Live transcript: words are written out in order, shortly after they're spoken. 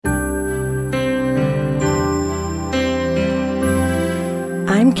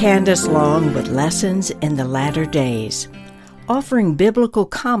I'm Candace Long with Lessons in the Latter Days, offering biblical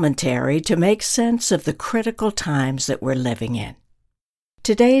commentary to make sense of the critical times that we're living in.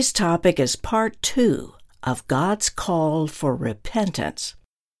 Today's topic is part 2 of God's call for repentance.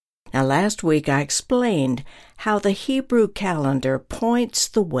 Now, last week I explained how the Hebrew calendar points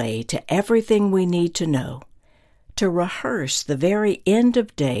the way to everything we need to know to rehearse the very end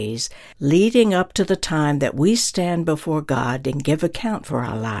of days leading up to the time that we stand before God and give account for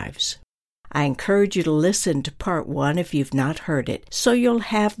our lives. I encourage you to listen to part 1 if you've not heard it, so you'll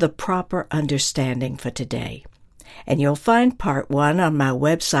have the proper understanding for today. And you'll find part 1 on my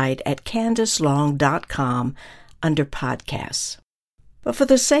website at candacelong.com under podcasts. But for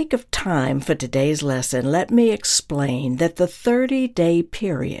the sake of time for today's lesson, let me explain that the 30-day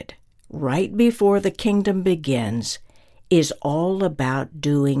period right before the kingdom begins is all about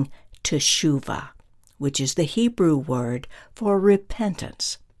doing teshuvah, which is the Hebrew word for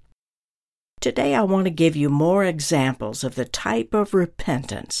repentance. Today I want to give you more examples of the type of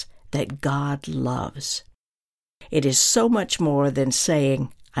repentance that God loves. It is so much more than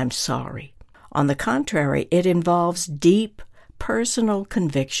saying, "I'm sorry." On the contrary, it involves deep personal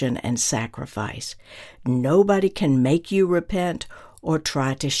conviction and sacrifice. Nobody can make you repent or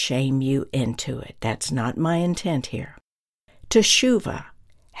try to shame you into it. That's not my intent here. Teshuvah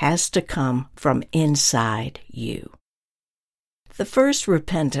has to come from inside you. The first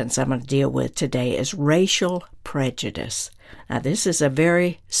repentance I'm going to deal with today is racial prejudice. Now, this is a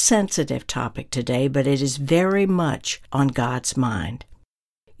very sensitive topic today, but it is very much on God's mind.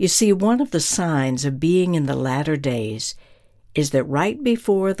 You see, one of the signs of being in the latter days is that right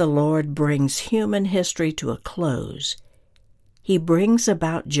before the Lord brings human history to a close, He brings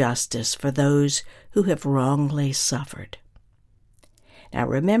about justice for those who have wrongly suffered. Now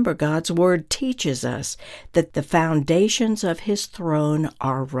remember, God's Word teaches us that the foundations of His throne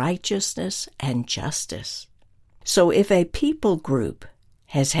are righteousness and justice. So if a people group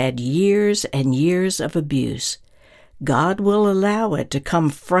has had years and years of abuse, God will allow it to come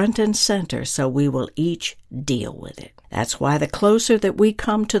front and center so we will each deal with it. That's why the closer that we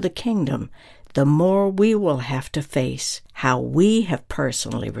come to the kingdom, the more we will have to face how we have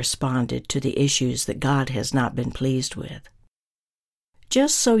personally responded to the issues that God has not been pleased with.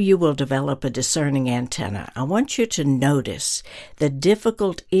 Just so you will develop a discerning antenna, I want you to notice the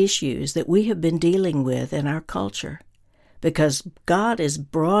difficult issues that we have been dealing with in our culture, because God is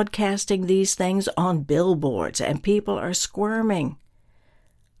broadcasting these things on billboards and people are squirming.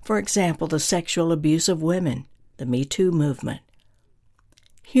 For example, the sexual abuse of women, the Me Too movement,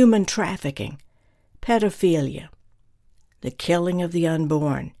 human trafficking, pedophilia, the killing of the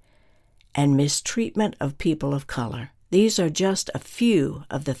unborn, and mistreatment of people of color. These are just a few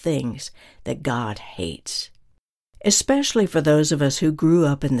of the things that God hates. Especially for those of us who grew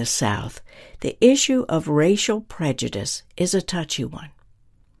up in the South, the issue of racial prejudice is a touchy one.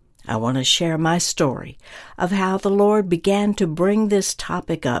 I want to share my story of how the Lord began to bring this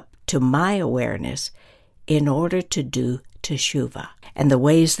topic up to my awareness in order to do teshuvah, and the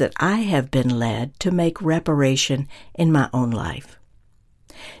ways that I have been led to make reparation in my own life.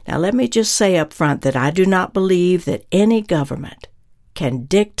 Now let me just say up front that I do not believe that any government can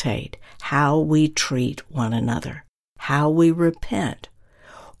dictate how we treat one another, how we repent,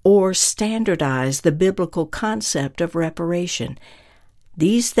 or standardize the biblical concept of reparation.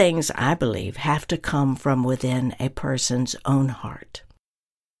 These things, I believe, have to come from within a person's own heart.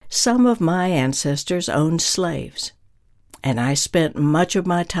 Some of my ancestors owned slaves, and I spent much of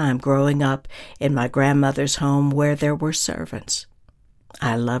my time growing up in my grandmother's home where there were servants.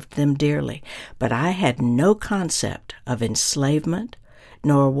 I loved them dearly, but I had no concept of enslavement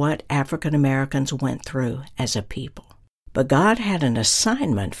nor what African Americans went through as a people. But God had an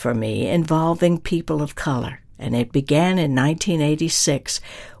assignment for me involving people of color, and it began in 1986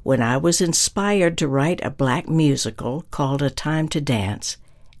 when I was inspired to write a black musical called A Time to Dance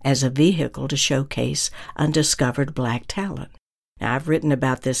as a vehicle to showcase undiscovered black talent. Now, I've written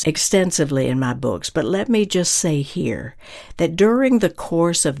about this extensively in my books, but let me just say here that during the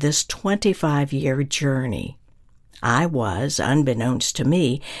course of this 25-year journey, I was, unbeknownst to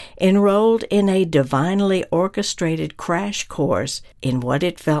me, enrolled in a divinely orchestrated crash course in what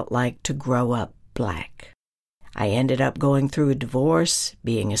it felt like to grow up black. I ended up going through a divorce,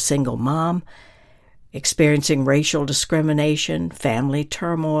 being a single mom, experiencing racial discrimination, family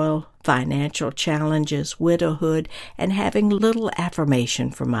turmoil, financial challenges, widowhood, and having little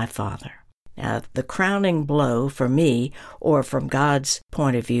affirmation from my father. Now, the crowning blow for me, or from God's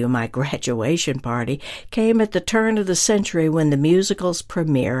point of view, my graduation party, came at the turn of the century when the musical's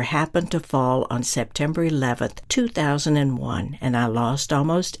premiere happened to fall on September 11th, 2001, and I lost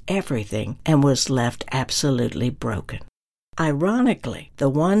almost everything and was left absolutely broken. Ironically, the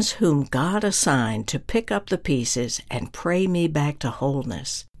ones whom God assigned to pick up the pieces and pray me back to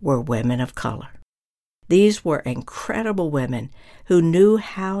wholeness were women of color. These were incredible women who knew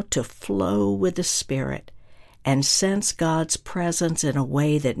how to flow with the Spirit and sense God's presence in a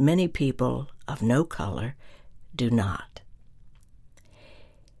way that many people of no color do not.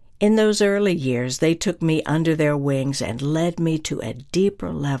 In those early years, they took me under their wings and led me to a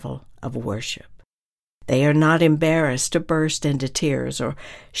deeper level of worship. They are not embarrassed to burst into tears or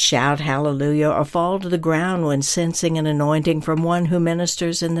shout hallelujah or fall to the ground when sensing an anointing from one who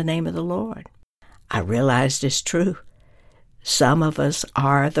ministers in the name of the Lord. I realized it's true. Some of us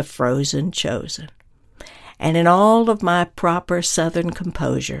are the frozen chosen. And in all of my proper Southern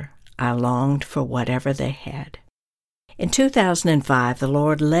composure, I longed for whatever they had. In 2005, the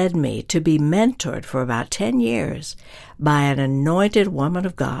Lord led me to be mentored for about 10 years by an anointed woman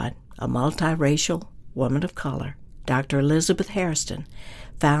of God, a multiracial woman of color, Dr. Elizabeth Hairston,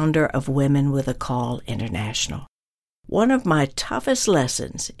 founder of Women with a Call International. One of my toughest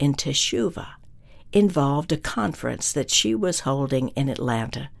lessons in Teshuvah involved a conference that she was holding in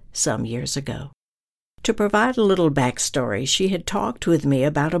Atlanta some years ago. To provide a little backstory, she had talked with me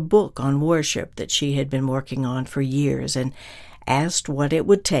about a book on worship that she had been working on for years and asked what it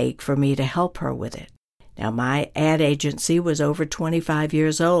would take for me to help her with it. Now, my ad agency was over 25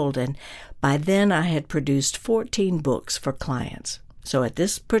 years old, and by then I had produced 14 books for clients. So at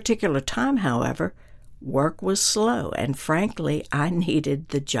this particular time, however, work was slow, and frankly, I needed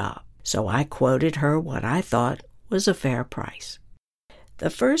the job. So I quoted her what I thought was a fair price.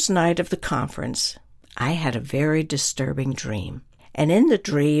 The first night of the conference, I had a very disturbing dream. And in the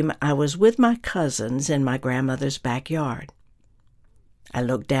dream, I was with my cousins in my grandmother's backyard. I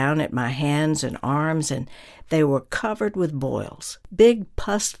looked down at my hands and arms, and they were covered with boils, big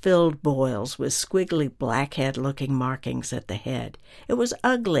pus-filled boils with squiggly blackhead-looking markings at the head. It was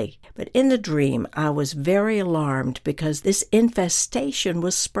ugly, but in the dream I was very alarmed because this infestation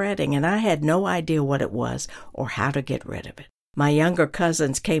was spreading, and I had no idea what it was or how to get rid of it. My younger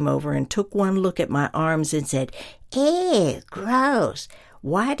cousins came over and took one look at my arms and said, "Ew, gross.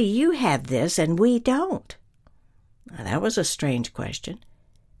 Why do you have this and we don't?" Now, that was a strange question.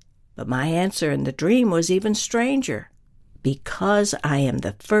 But my answer in the dream was even stranger. Because I am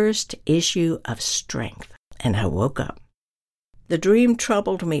the first issue of strength. And I woke up. The dream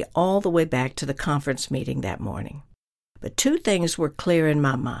troubled me all the way back to the conference meeting that morning. But two things were clear in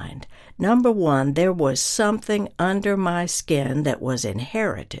my mind. Number one, there was something under my skin that was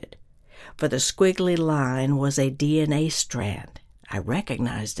inherited. For the squiggly line was a DNA strand. I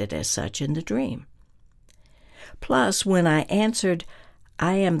recognized it as such in the dream. Plus, when I answered,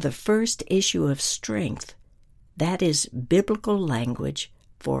 "I am the first issue of strength," that is biblical language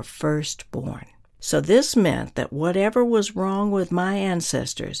for firstborn. So this meant that whatever was wrong with my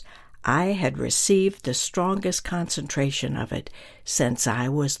ancestors, I had received the strongest concentration of it since I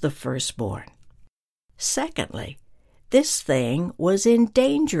was the firstborn. Secondly, this thing was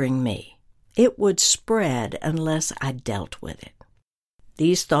endangering me. It would spread unless I dealt with it.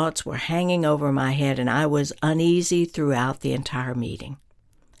 These thoughts were hanging over my head, and I was uneasy throughout the entire meeting.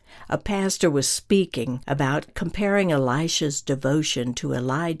 A pastor was speaking about comparing Elisha's devotion to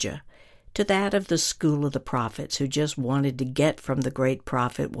Elijah to that of the school of the prophets who just wanted to get from the great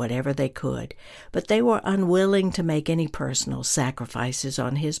prophet whatever they could, but they were unwilling to make any personal sacrifices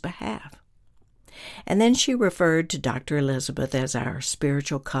on his behalf. And then she referred to Dr. Elizabeth as our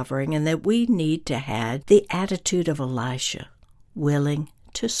spiritual covering and that we need to have the attitude of Elisha, willing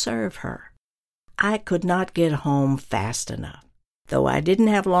to serve her. I could not get home fast enough. Though I didn't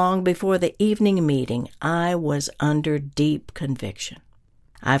have long before the evening meeting, I was under deep conviction.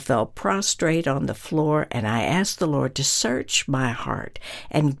 I fell prostrate on the floor, and I asked the Lord to search my heart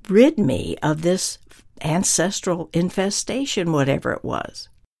and rid me of this ancestral infestation, whatever it was.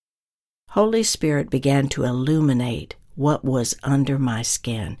 Holy Spirit began to illuminate what was under my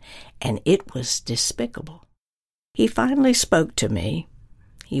skin, and it was despicable. He finally spoke to me.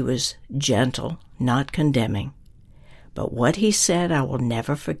 He was gentle, not condemning. But what he said I will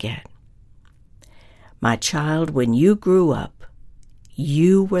never forget. "My child, when you grew up,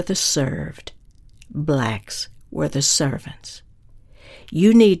 you were the served. Blacks were the servants.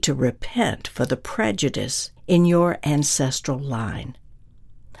 You need to repent for the prejudice in your ancestral line.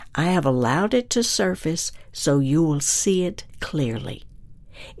 I have allowed it to surface so you will see it clearly.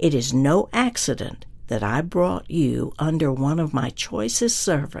 It is no accident that I brought you under one of my choicest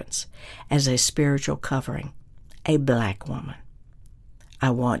servants as a spiritual covering, a black woman. I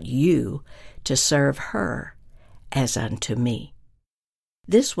want you to serve her as unto me.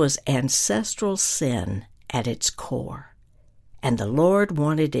 This was ancestral sin at its core, and the Lord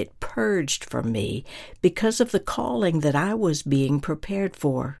wanted it purged from me because of the calling that I was being prepared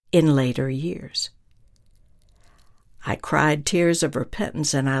for in later years. I cried tears of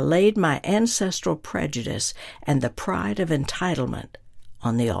repentance, and I laid my ancestral prejudice and the pride of entitlement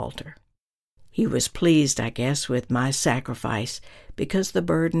on the altar. He was pleased, I guess, with my sacrifice because the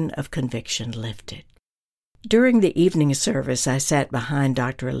burden of conviction lifted. During the evening service, I sat behind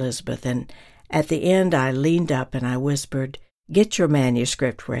Dr. Elizabeth, and at the end I leaned up and I whispered, "Get your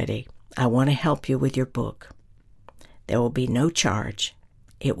manuscript ready. I want to help you with your book. There will be no charge.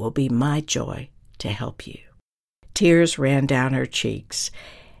 It will be my joy to help you." Tears ran down her cheeks,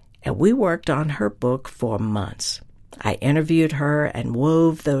 and we worked on her book for months. I interviewed her and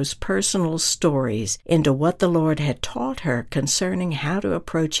wove those personal stories into what the Lord had taught her concerning how to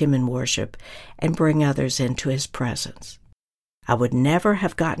approach Him in worship and bring others into His presence. I would never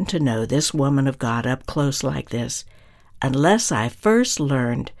have gotten to know this woman of God up close like this unless I first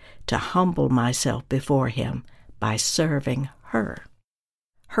learned to humble myself before Him by serving her.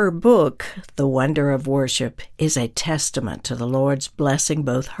 Her book, The Wonder of Worship, is a testament to the Lord's blessing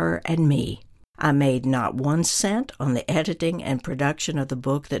both her and me. I made not 1 cent on the editing and production of the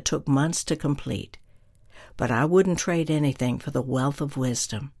book that took months to complete, but I wouldn't trade anything for the wealth of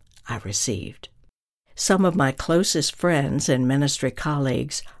wisdom I received. Some of my closest friends and ministry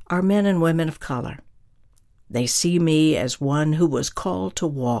colleagues are men and women of color. They see me as one who was called to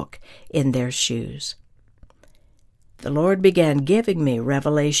walk in their shoes. The Lord began giving me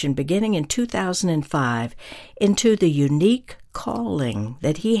revelation beginning in 2005 into the unique calling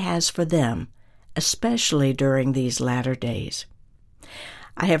that He has for them, especially during these latter days.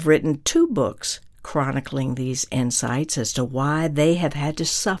 I have written 2 books chronicling these insights as to why they have had to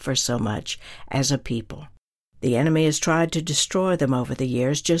suffer so much as a people. The enemy has tried to destroy them over the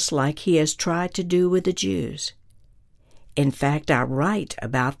years, just like he has tried to do with the Jews. In fact, I write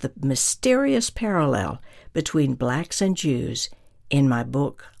about the mysterious parallel between blacks and Jews in my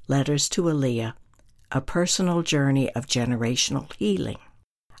book, Letters to Aaliyah, A Personal Journey of Generational Healing.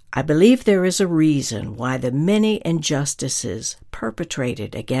 I believe there is a reason why the many injustices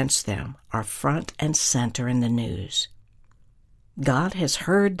perpetrated against them are front and center in the news. God has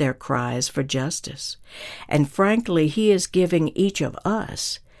heard their cries for justice, and frankly, He is giving each of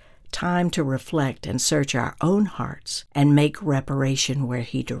us time to reflect and search our own hearts and make reparation where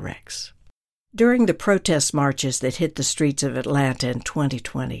He directs. During the protest marches that hit the streets of Atlanta in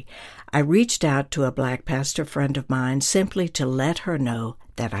 2020, I reached out to a black pastor friend of mine simply to let her know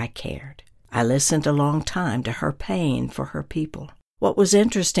that I cared. I listened a long time to her pain for her people. What was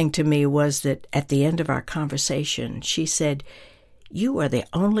interesting to me was that at the end of our conversation, she said, "You are the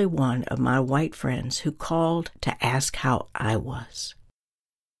only one of my white friends who called to ask how I was."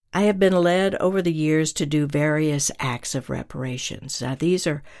 I have been led over the years to do various acts of reparations. Now, these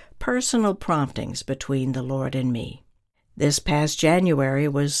are personal promptings between the Lord and me. This past January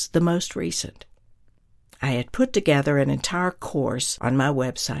was the most recent. I had put together an entire course on my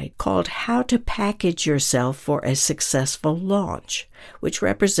website called How to Package Yourself for a Successful Launch, which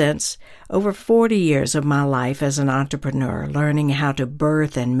represents over 40 years of my life as an entrepreneur, learning how to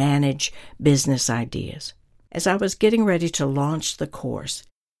birth and manage business ideas. As I was getting ready to launch the course,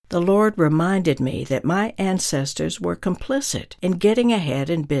 the Lord reminded me that my ancestors were complicit in getting ahead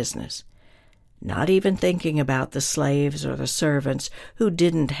in business, not even thinking about the slaves or the servants who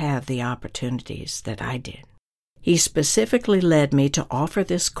didn't have the opportunities that I did. He specifically led me to offer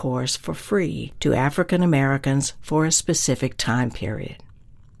this course for free to African Americans for a specific time period.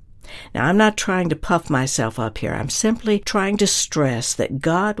 Now, I'm not trying to puff myself up here. I'm simply trying to stress that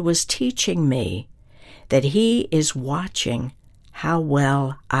God was teaching me that He is watching how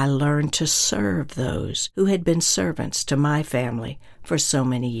well I learned to serve those who had been servants to my family for so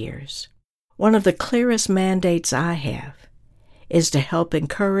many years. One of the clearest mandates I have is to help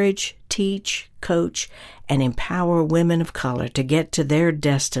encourage, teach, coach, and empower women of color to get to their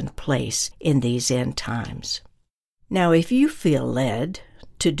destined place in these end times. Now, if you feel led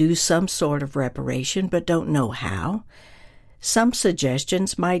to do some sort of reparation but don't know how, some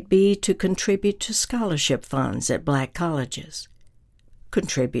suggestions might be to contribute to scholarship funds at black colleges,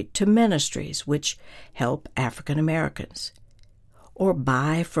 contribute to ministries which help African Americans, or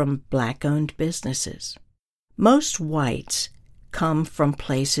buy from black-owned businesses. Most whites come from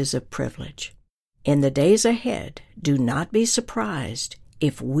places of privilege. In the days ahead, do not be surprised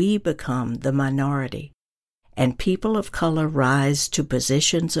if we become the minority and people of color rise to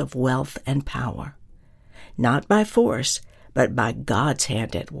positions of wealth and power, not by force, but by God's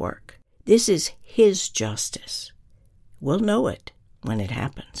hand at work. This is His justice. We'll know it when it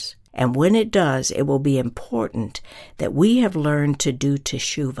happens. And when it does, it will be important that we have learned to do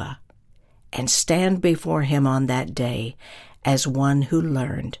teshuvah and stand before Him on that day as one who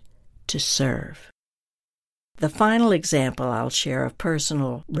learned to serve. The final example I'll share of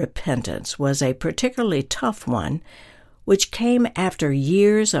personal repentance was a particularly tough one, which came after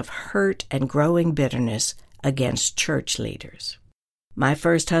years of hurt and growing bitterness against church leaders. My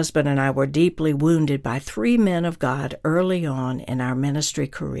first husband and I were deeply wounded by 3 men of God early on in our ministry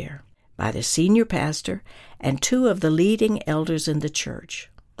career, by the senior pastor and 2 of the leading elders in the church,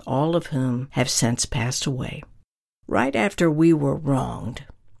 all of whom have since passed away. Right after we were wronged,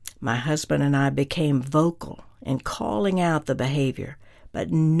 my husband and I became vocal in calling out the behavior,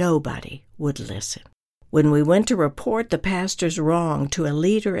 but nobody would listen. When we went to report the pastor's wrong to a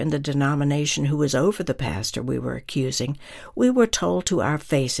leader in the denomination who was over the pastor we were accusing, we were told to our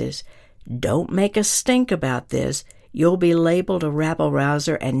faces, "Don't make a stink about this. You'll be labeled a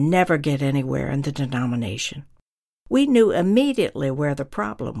rabble-rouser and never get anywhere in the denomination." We knew immediately where the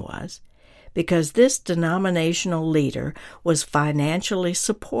problem was, because this denominational leader was financially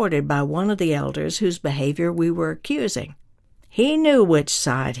supported by one of the elders whose behavior we were accusing. He knew which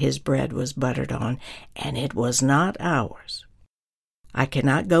side his bread was buttered on, and it was not ours. I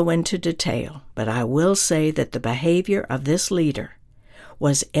cannot go into detail, but I will say that the behavior of this leader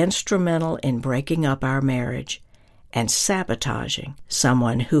was instrumental in breaking up our marriage and sabotaging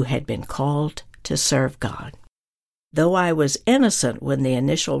someone who had been called to serve God. Though I was innocent when the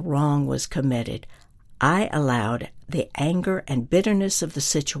initial wrong was committed, I allowed the anger and bitterness of the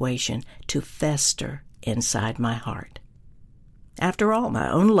situation to fester inside my heart. After all, my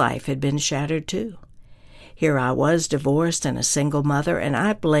own life had been shattered too. Here I was, divorced and a single mother, and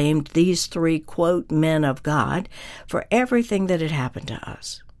I blamed these 3, quote, men of God for everything that had happened to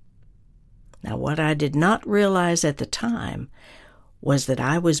us. Now, what I did not realize at the time was that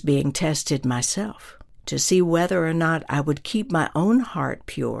I was being tested myself to see whether or not I would keep my own heart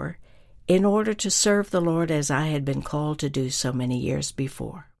pure in order to serve the Lord as I had been called to do so many years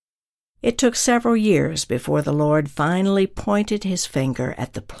before. It took several years before the Lord finally pointed His finger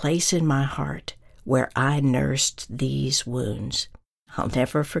at the place in my heart where I nursed these wounds. I'll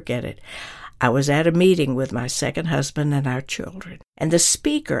never forget it. I was at a meeting with my second husband and our children, and the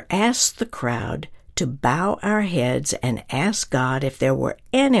speaker asked the crowd to bow our heads and ask God if there were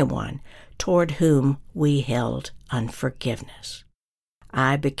anyone toward whom we held unforgiveness.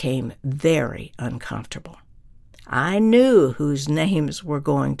 I became very uncomfortable. I knew whose names were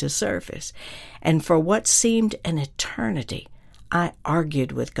going to surface, and for what seemed an eternity, I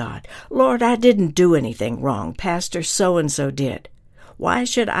argued with God. "Lord, I didn't do anything wrong. Pastor so-and-so did. Why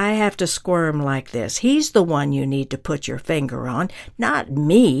should I have to squirm like this? He's the one you need to put your finger on, not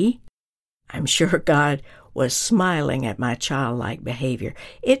me." I'm sure God was smiling at my childlike behavior.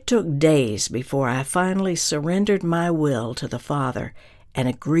 It took days before I finally surrendered my will to the Father and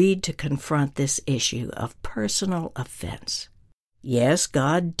agreed to confront this issue of personal offense. Yes,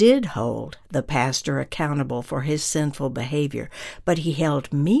 God did hold the pastor accountable for his sinful behavior, but He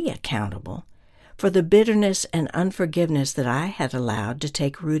held me accountable for the bitterness and unforgiveness that I had allowed to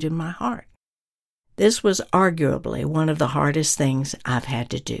take root in my heart. This was arguably one of the hardest things I've had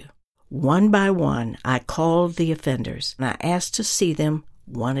to do. One by one, I called the offenders, and I asked to see them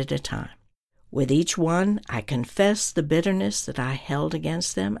one at a time. With each one, I confessed the bitterness that I held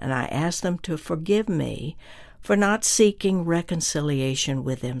against them, and I asked them to forgive me for not seeking reconciliation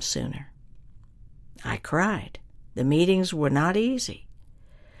with them sooner. I cried. The meetings were not easy.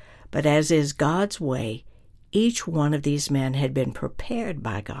 But as is God's way, each one of these men had been prepared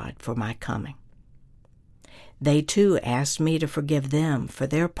by God for my coming. They too asked me to forgive them for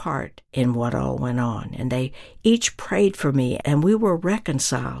their part in what all went on, and they each prayed for me, and we were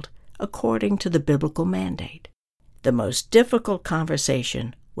reconciled according to the biblical mandate. The most difficult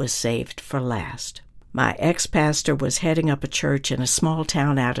conversation was saved for last. My ex-pastor was heading up a church in a small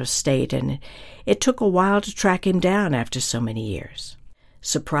town out of state, and it took a while to track him down after so many years.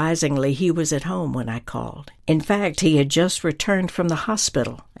 Surprisingly, he was at home when I called. In fact, he had just returned from the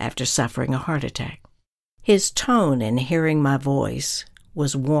hospital after suffering a heart attack. His tone in hearing my voice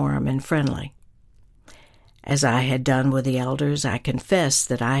was warm and friendly. As I had done with the elders, I confessed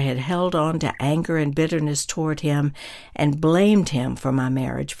that I had held on to anger and bitterness toward him and blamed him for my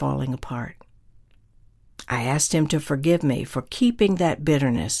marriage falling apart. I asked him to forgive me for keeping that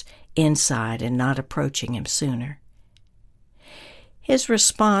bitterness inside and not approaching him sooner. His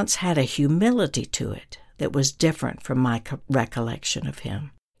response had a humility to it that was different from my recollection of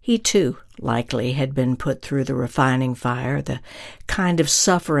him. He, too, likely had been put through the refining fire, the kind of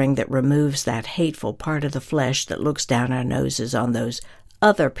suffering that removes that hateful part of the flesh that looks down our noses on those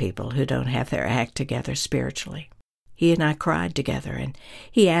other people who don't have their act together spiritually. He and I cried together, and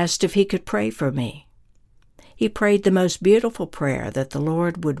he asked if he could pray for me. He prayed the most beautiful prayer that the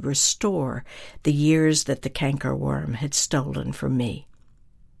Lord would restore the years that the cankerworm had stolen from me.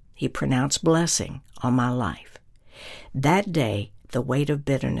 He pronounced blessing on my life. That day, the weight of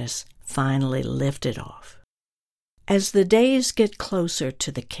bitterness finally lifted off. As the days get closer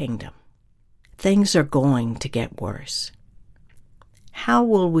to the kingdom, things are going to get worse. How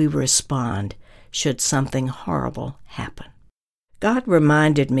will we respond should something horrible happen? God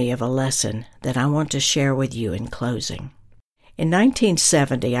reminded me of a lesson that I want to share with you in closing. In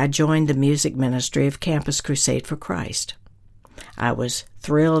 1970, I joined the music ministry of Campus Crusade for Christ. I was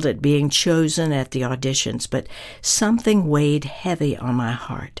thrilled at being chosen at the auditions, but something weighed heavy on my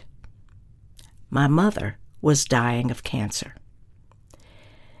heart. My mother was dying of cancer.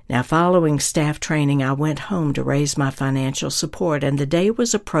 Now, following staff training, I went home to raise my financial support, and the day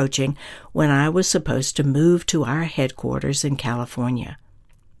was approaching when I was supposed to move to our headquarters in California.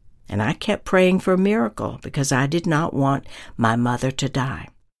 And I kept praying for a miracle because I did not want my mother to die.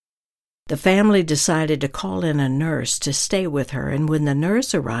 The family decided to call in a nurse to stay with her, and when the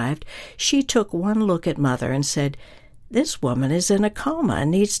nurse arrived, she took one look at Mother and said, "This woman is in a coma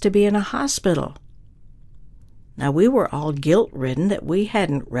and needs to be in a hospital." Now, we were all guilt-ridden that we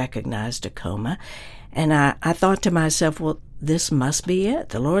hadn't recognized a coma, and I thought to myself, well, this must be it.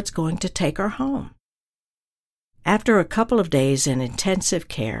 The Lord's going to take her home. After a couple of days in intensive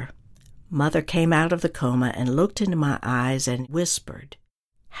care, Mother came out of the coma and looked into my eyes and whispered,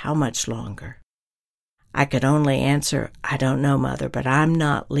 "How much longer?" I could only answer, "I don't know, Mother, but I'm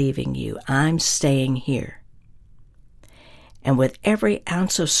not leaving you. I'm staying here." And with every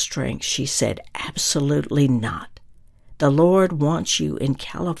ounce of strength, she said, "Absolutely not. The Lord wants you in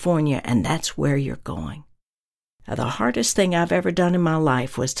California, and that's where you're going." Now, the hardest thing I've ever done in my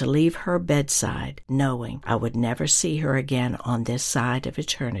life was to leave her bedside, knowing I would never see her again on this side of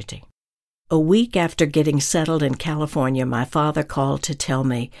eternity. A week after getting settled in California, my father called to tell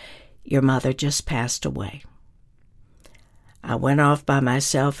me, "Your mother just passed away." I went off by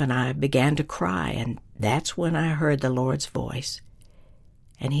myself and I began to cry, and that's when I heard the Lord's voice.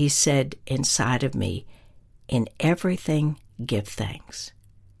 And he said inside of me, "In everything, give thanks."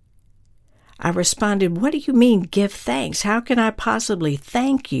 I responded, "What do you mean, give thanks? How can I possibly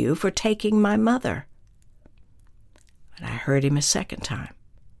thank you for taking my mother?" And I heard him a second time.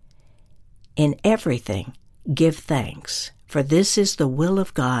 "In everything, give thanks, for this is the will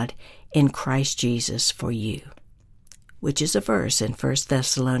of God in Christ Jesus for you," which is a verse in 1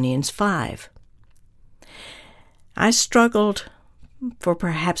 Thessalonians 5. I struggled for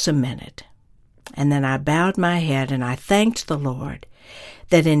perhaps a minute, and then I bowed my head and I thanked the Lord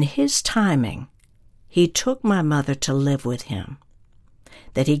that in His timing, He took my mother to live with Him,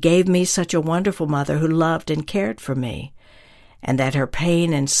 that He gave me such a wonderful mother who loved and cared for me, and that her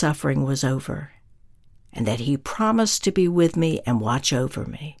pain and suffering was over, and that He promised to be with me and watch over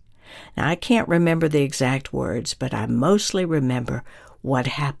me. Now, I can't remember the exact words, but I mostly remember what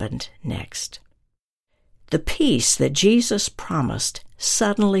happened next. The peace that Jesus promised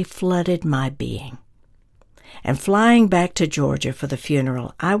suddenly flooded my being. And flying back to Georgia for the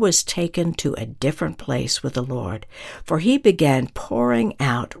funeral, I was taken to a different place with the Lord, for He began pouring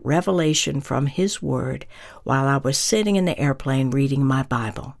out revelation from His Word while I was sitting in the airplane reading my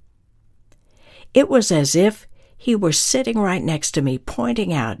Bible. It was as if He were sitting right next to me,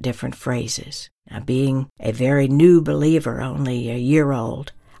 pointing out different phrases. Now, being a very new believer, only a year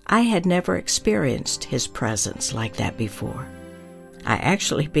old, I had never experienced His presence like that before. I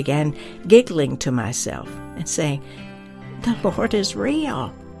actually began giggling to myself and saying, "The Lord is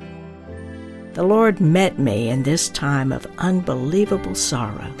real." The Lord met me in this time of unbelievable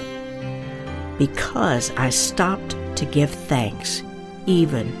sorrow because I stopped to give thanks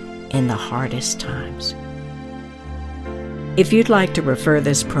even in the hardest times. If you'd like to refer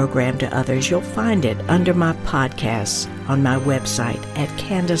this program to others, you'll find it under my podcasts on my website at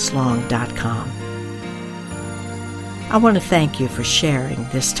CandiceLong.com. I want to thank you for sharing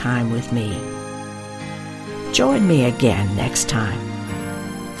this time with me. Join me again next time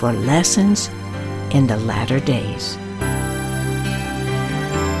for Lessons in the Latter Days.